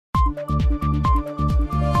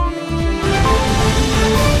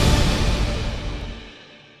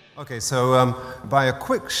Okay, so by a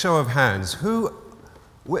quick show of hands, who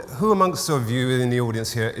amongst you in the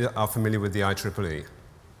audience here are familiar with the IEEE?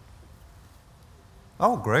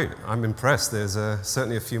 Oh, great. I'm impressed. There's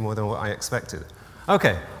certainly a few more than what I expected.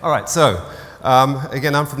 Okay, all right. So,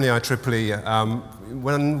 again, I'm from the IEEE.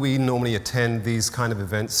 When we normally attend these kind of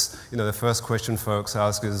events, the first question folks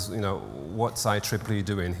ask is, what's IEEE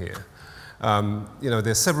doing here?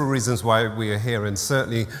 There's several reasons why we are here, and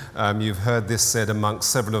certainly you've heard this said amongst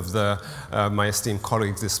several of my esteemed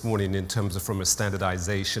colleagues this morning in terms of from a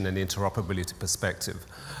standardization and interoperability perspective.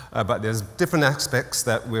 But there's different aspects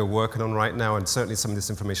that we're working on right now, and certainly some of this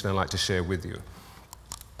information I'd like to share with you.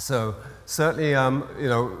 So certainly,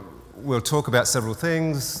 we'll talk about several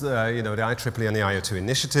things, the IEEE and the IoT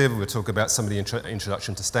initiative. We'll talk about some of the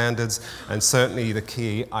introduction to standards, and certainly the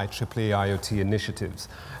key IEEE IoT initiatives,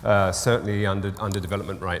 certainly under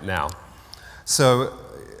development right now. So,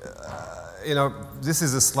 this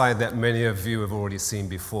is a slide that many of you have already seen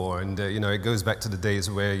before, and it goes back to the days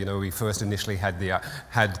where we first initially had the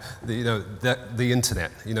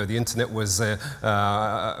internet. The internet was a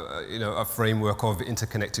framework of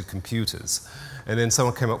interconnected computers, and then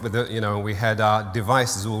someone came up with we had our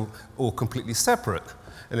devices all completely separate.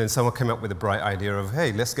 And then someone came up with a bright idea of,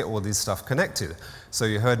 hey, let's get all these stuff connected. So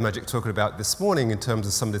you heard Magic talking about this morning in terms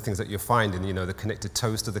of some of the things that you're finding, the connected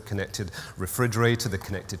toaster, the connected refrigerator, the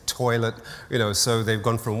connected toilet, so they've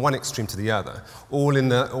gone from one extreme to the other, all in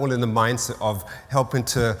the mindset of helping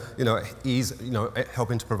to,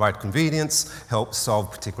 helping to provide convenience, help solve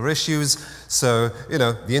particular issues. So,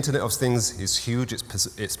 the Internet of Things is huge,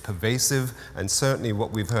 it's pervasive, and certainly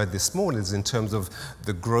what we've heard this morning is in terms of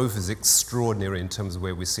the growth is extraordinary in terms of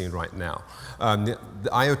where we're seeing right now. The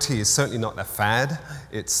IoT is certainly not a fad.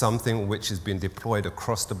 It's something which has been deployed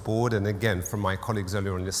across the board, and again, from my colleagues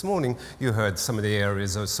earlier on this morning, you heard some of the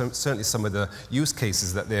areas, or certainly some of the use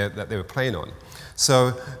cases that they were playing on.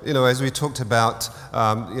 So, as we talked about,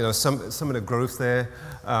 some of the growth there,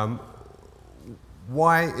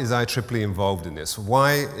 why is IEEE involved in this?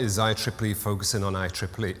 Why is IEEE focusing on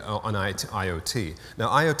IoT? Now,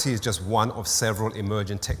 IoT is just one of several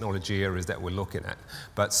emerging technology areas that we're looking at,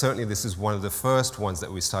 but certainly this is one of the first ones that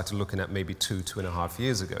we started looking at maybe 2.5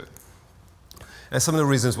 years ago. And some of the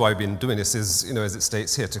reasons why we've been doing this is, as it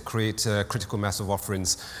states here, to create critical mass of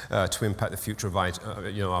offerings to impact the future of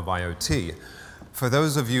IoT. For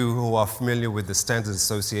those of you who are familiar with the Standards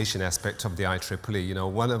Association aspect of the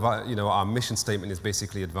IEEE, one of our mission statement is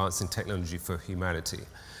basically advancing technology for humanity.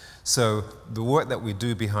 So the work that we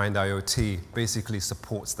do behind IoT basically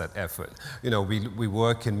supports that effort. We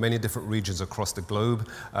work in many different regions across the globe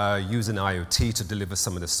using IoT to deliver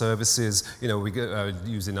some of the services. We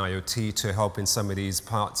using IoT to help in some of these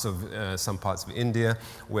parts of some parts of India,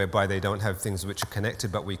 whereby they don't have things which are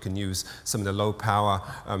connected, but we can use some of the low power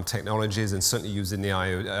technologies, and certainly using the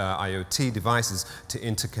IoT devices to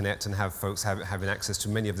interconnect and have folks having access to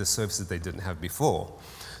many of the services they didn't have before.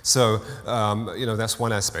 So, that's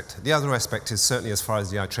one aspect. The other aspect is certainly, as far as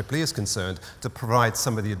the IEEE is concerned, to provide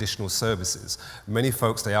some of the additional services. Many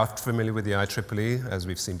folks, they are familiar with the IEEE, as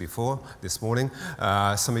we've seen before this morning.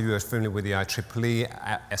 Some of you are familiar with the IEEE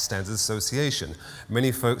Standards Association.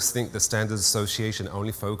 Many folks think the Standards Association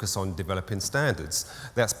only focus on developing standards.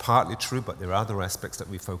 That's partly true, but there are other aspects that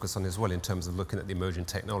we focus on as well in terms of looking at the emerging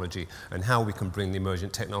technology and how we can bring the emerging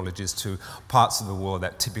technologies to parts of the world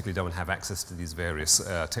that typically don't have access to these various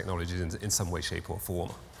technologies in some way, shape, or form.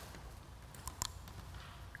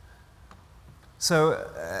 So,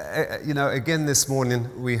 again this morning,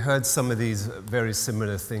 we heard some of these very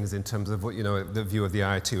similar things in terms of what, the view of the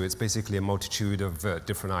IoT. It's basically a multitude of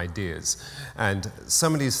different ideas. And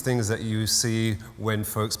some of these things that you see when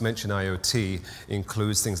folks mention IoT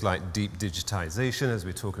includes things like deep digitization, as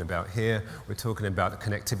we're talking about here. We're talking about the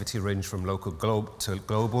connectivity range from local to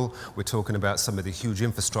global. We're talking about some of the huge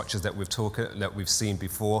infrastructures that we've seen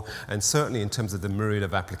before, and certainly in terms of the myriad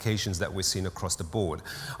of applications that we're seeing across the board.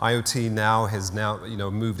 IoT now has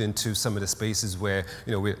moved into some of the spaces where,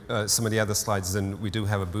 some of the other slides, and we do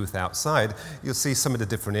have a booth outside, you'll see some of the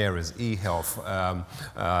different areas, e-health,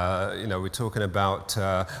 we're talking about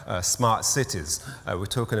smart cities, we're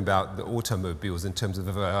talking about the automobiles in terms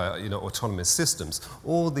of, autonomous systems.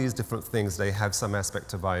 All these different things, they have some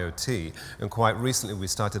aspect of IoT, and quite recently we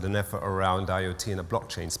started an effort around IoT in a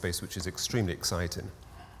blockchain space, which is extremely exciting.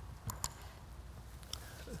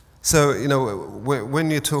 So,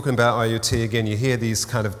 when you're talking about IoT, again, you hear these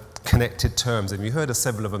kind of connected terms, and you heard of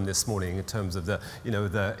several of them this morning in terms of the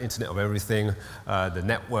Internet of Everything, the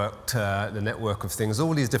network of things.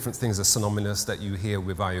 All these different things are synonymous that you hear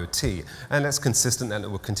with IoT, and that's consistent, and it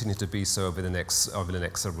will continue to be so over the next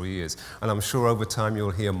several years. And I'm sure over time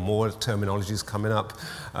you'll hear more terminologies coming up,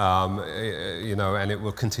 and it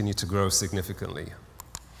will continue to grow significantly.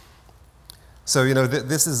 So,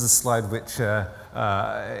 this is a slide which,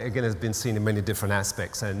 again, has been seen in many different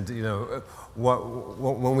aspects. And,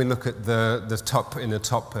 when we look at the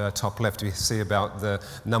top left, we see about the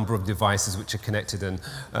number of devices which are connected. And,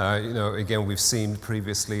 again, we've seen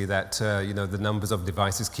previously that, the numbers of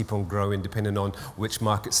devices keep on growing depending on which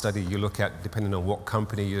market study you look at, depending on what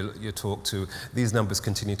company you talk to. These numbers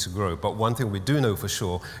continue to grow. But one thing we do know for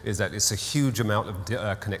sure is that it's a huge amount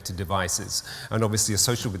of connected devices. And obviously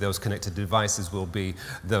associated with those connected devices will be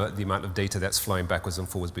the amount of data that's flowing backwards and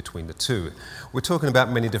forwards between the two. We're talking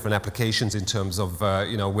about many different applications in terms of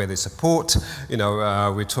where they support.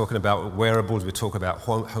 We're talking about wearables, we talk about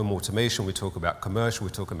home automation, we talk about commercial,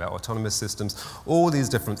 we're talking about autonomous systems. All these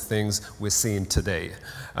different things we're seeing today.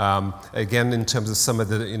 Again, in terms of some of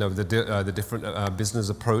the different business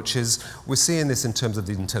approaches, we're seeing this in terms of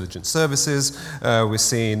the intelligent services. We're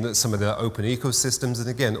seeing some of the open ecosystems, and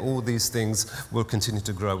again, all these things will continue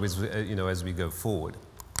to grow as we go forward.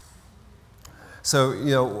 So,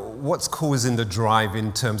 what's causing the drive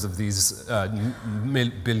in terms of these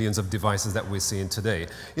billions of devices that we're seeing today?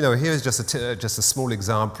 Here's just a small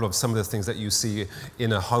example of some of the things that you see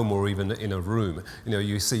in a home or even in a room.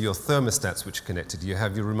 You see your thermostats which are connected. You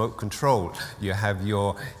have your remote control. You have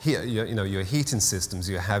your heating systems.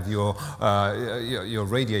 You have your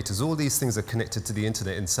radiators. All these things are connected to the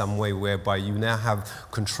internet in some way, whereby you now have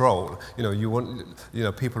control.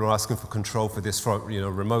 People are asking for control for this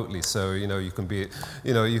remotely. So you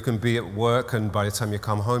can be at work, and by the time you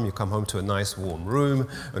come home to a nice warm room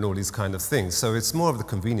and all these kind of things. So it's more of the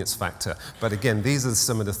convenience factor. But again, these are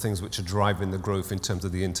some of the things which are driving the growth in terms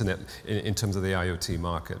of the internet, in terms of the IoT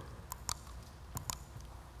market.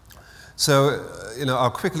 So,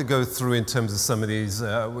 I'll quickly go through in terms of some of these,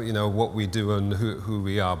 what we do and who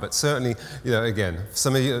we are. But certainly, again,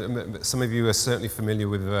 some of you are certainly familiar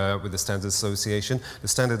with the Standards Association. The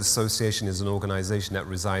Standards Association is an organization that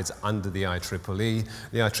resides under the IEEE.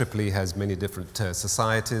 The IEEE has many different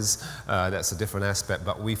societies. That's a different aspect,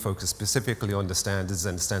 but we focus specifically on the standards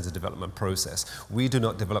and the standards development process. We do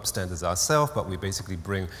not develop standards ourselves, but we basically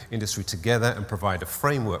bring industry together and provide a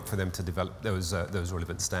framework for them to develop those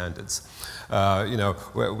relevant standards.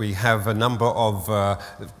 We have a number of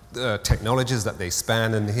technologies that they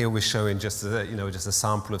span, and here we're showing just a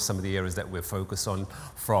sample of some of the areas that we're focused on,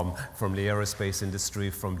 from the aerospace industry,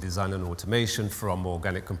 from design and automation, from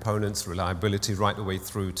organic components, reliability, right the way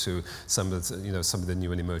through to some of the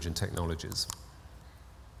new and emerging technologies.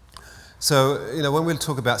 So, when we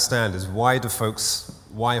talk about standards, why are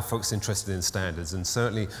folks interested in standards? And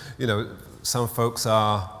certainly, some folks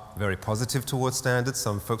are very positive towards standards.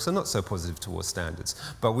 Some folks are not so positive towards standards.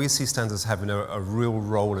 But we see standards having a real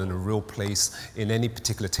role and a real place in any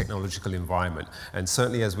particular technological environment. And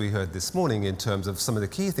certainly, as we heard this morning, in terms of some of the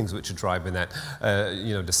key things which are driving that,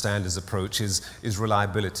 the standards approach is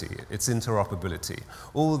reliability, it's interoperability.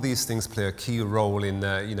 All of these things play a key role in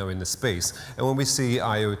the space. And when we see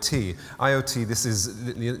IoT,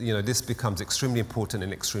 this becomes extremely important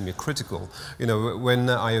and extremely critical. When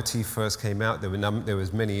IoT first came out, there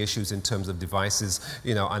was many issues in terms of devices,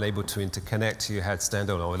 unable to interconnect. You had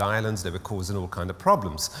standalone islands. They were causing all kinds of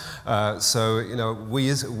problems.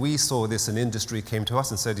 We saw this, and industry came to us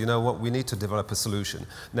and said, we need to develop a solution.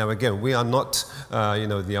 Now, again, we are not,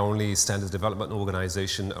 the only standards development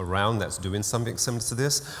organization around that's doing something similar to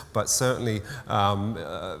this, but certainly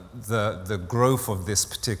the growth of this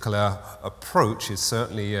particular approach is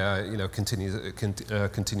certainly,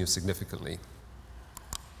 continues significantly.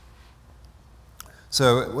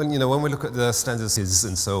 So when we look at the standards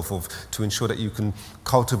and so forth, to ensure that you can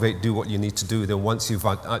cultivate, do what you need to do, then once you've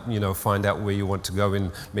find out where you want to go in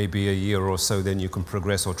maybe a year or so, then you can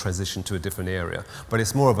progress or transition to a different area. But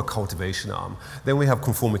it's more of a cultivation arm. Then we have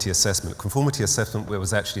conformity assessment. Conformity assessment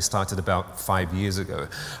was actually started about 5 years ago.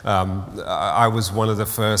 I was one of the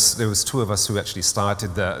first. There was 2 of us who actually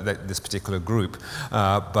started this particular group.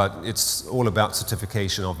 But it's all about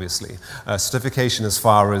certification, obviously. Certification as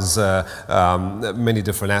far as many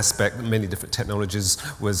different aspects, many different technologies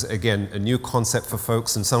was, again, a new concept for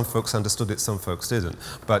folks, and some folks understood it, some folks didn't.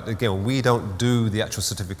 But again, we don't do the actual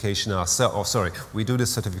certification ourselves, or sorry, we do the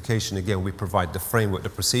certification, again, we provide the framework, the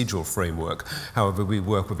procedural framework. However, we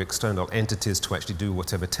work with external entities to actually do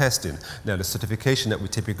whatever testing. Now, the certification that we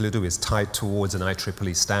typically do is tied towards an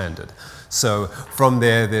IEEE standard. So from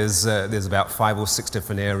there, there's about 5 or 6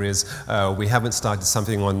 different areas. We haven't started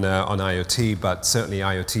something on IoT, but certainly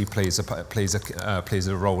IoT plays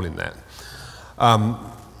a role in that.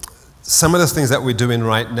 Some of the things that we're doing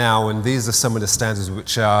right now, and these are some of the standards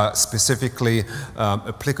which are specifically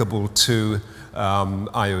applicable to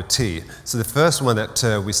IoT. So the first one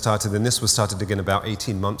that we started, and this was started again about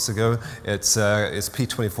 18 months ago, it's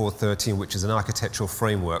P2413, which is an architectural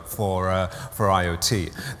framework for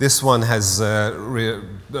IoT. This one has,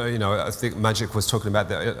 you know, I think Magic was talking about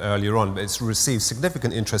that earlier on, but it's received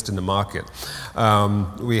significant interest in the market.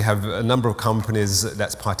 We have a number of companies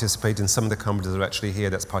that's participating. Some of the companies are actually here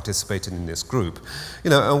that's participating in this group.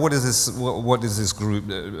 You know, and what does this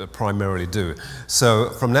group primarily do?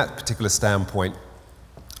 So from that particular standpoint,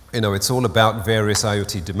 you know, it's all about various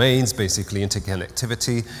IoT domains, basically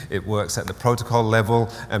interconnectivity. It works at the protocol level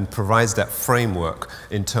and provides that framework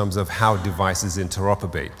in terms of how devices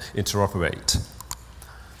interoperate.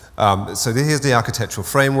 So here's the architectural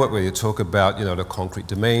framework where you talk about, you know, the concrete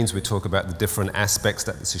domains. We talk about the different aspects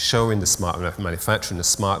that this is showing, the smart manufacturing, the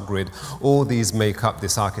smart grid. All these make up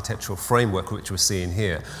this architectural framework which we're seeing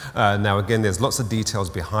here. Now, again, there's lots of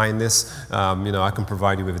details behind this. You know, I can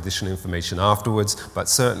provide you with additional information afterwards, but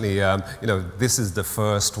certainly, you know, this is the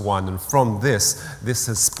first one, and from this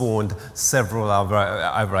has spawned several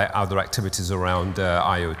other activities around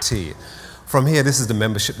IoT. From here, this is the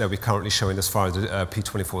membership that we're currently showing as far as the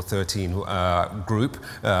P2413 group.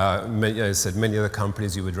 As I said, many other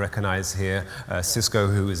companies you would recognize here. Cisco,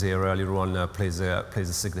 who was here earlier on, plays a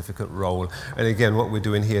significant role. And again, what we're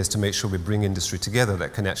doing here is to make sure we bring industry together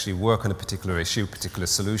that can actually work on a particular issue, particular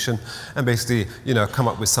solution, and basically, you know, come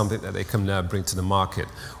up with something that they can bring to the market.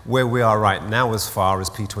 Where we are right now as far as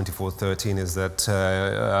P2413 is that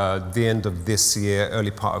the end of this year,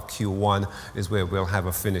 early part of Q1, is where we'll have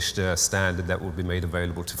a finished standard that will be made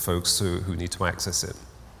available to folks who need to access it.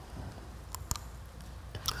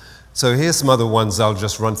 So here's some other ones I'll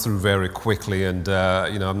just run through very quickly, and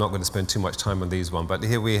you know, I'm not going to spend too much time on these ones, but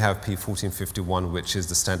here we have P1451, which is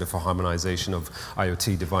the standard for harmonization of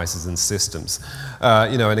IoT devices and systems.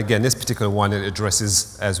 You know, and again, this particular one, it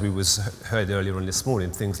addresses, as we heard earlier on this morning,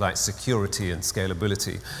 things like security and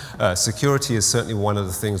scalability. Security is certainly one of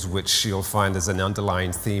the things which you'll find as an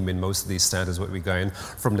underlying theme in most of these standards, what we're going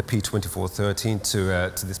from the P2413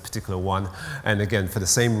 to this particular one. And again, for the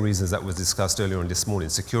same reasons that was discussed earlier on this morning,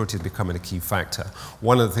 security is becoming a key factor.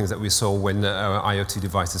 One of the things that we saw when IoT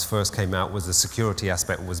devices first came out was the security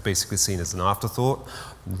aspect was basically seen as an afterthought.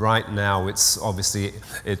 Right now, it's obviously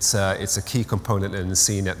it's a key component and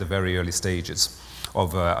seen at the very early stages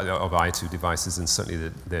of IoT devices and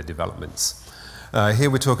certainly their developments. Here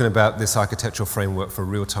we're talking about this architectural framework for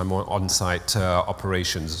real-time on-site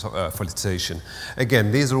operations, facilitation.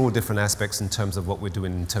 Again, these are all different aspects in terms of what we're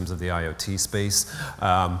doing in terms of the IoT space.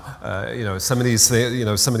 You know, some of these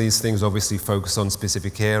things obviously focus on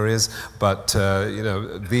specific areas, but you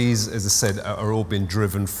know, these, as I said, are all being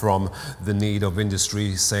driven from the need of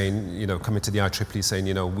industry saying, you know, coming to the IEEE saying,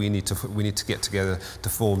 you know, we need to get together to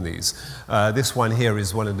form these. This one here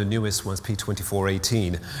is one of the newest ones,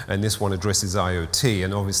 P2418, and this one addresses IoT.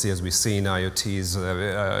 And obviously, as we've seen,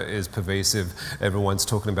 IoT is pervasive. Everyone's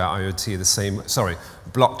talking about IoT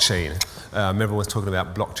blockchain. Everyone's talking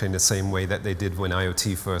about blockchain the same way that they did when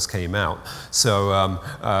IoT first came out. So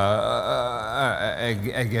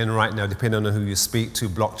again, right now, depending on who you speak to,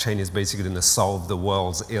 blockchain is basically going to solve the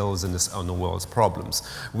world's ills and the world's problems.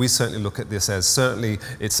 We certainly look at this as certainly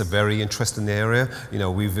it's a very interesting area. You know,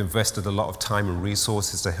 we've invested a lot of time and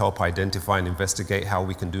resources to help identify and investigate how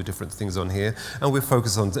we can do different things on here. And we're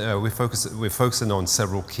focusing on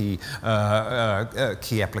several key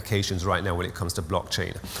applications right now when it comes to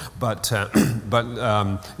blockchain. But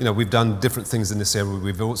you know, we've done different things in this area.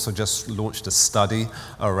 We've also just launched a study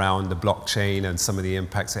around the blockchain and some of the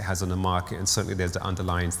impacts it has on the market. And certainly, there's the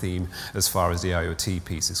underlying theme as far as the IoT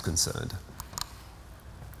piece is concerned.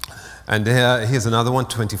 And here's another one,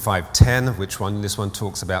 2510, this one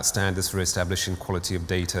talks about standards for establishing quality of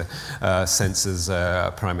data, sensors,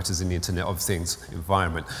 parameters in the Internet of Things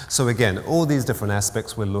environment. So again, all these different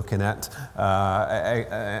aspects we're looking at,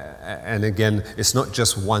 and again, it's not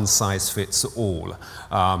just one size fits all.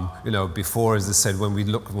 You know, before, as I said, when we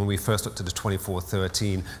first looked at the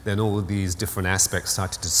 2413, then all of these different aspects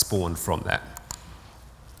started to spawn from that.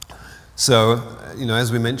 So, you know,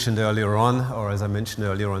 as we mentioned earlier on, or as I mentioned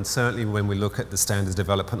earlier on, certainly when we look at the Standards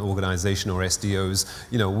Development Organization, or SDOs,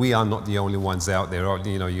 you know, we are not the only ones out there.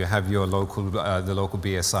 You know, you have your local, the local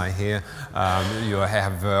BSI here.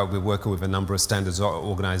 We're working with a number of standards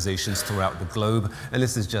organizations throughout the globe, and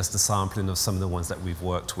this is just a sampling of some of the ones that we've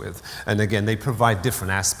worked with. And again, they provide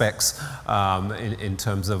different aspects in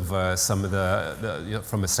terms of some of the you know,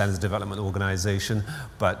 from a standards development organization,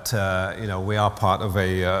 but you know, we are part of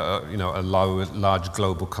a you know, a large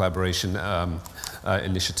global collaboration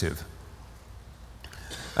initiative.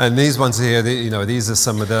 And these ones here, you know, these are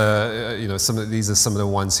some of the, you know, these are some of the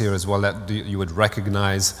ones here as well that you would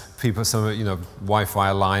recognize. People, some of, you know, Wi-Fi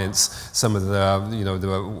Alliance, some of the, you know,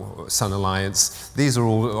 the Sun Alliance. These are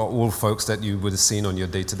all folks that you would have seen on your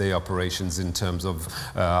day-to-day operations in terms of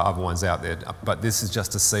other ones out there. But this is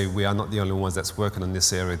just to say we are not the only ones that's working on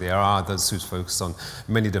this area. There are others who's focused on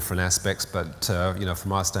many different aspects, but you know,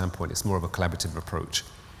 from our standpoint, it's more of a collaborative approach.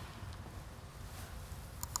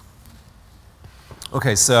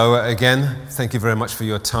 Okay, so again, thank you very much for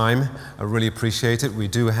your time. I really appreciate it. We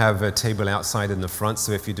do have a table outside in the front,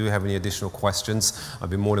 so if you do have any additional questions, I'd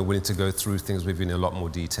be more than willing to go through things with you in a lot more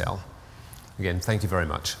detail. Again, thank you very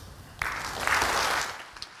much.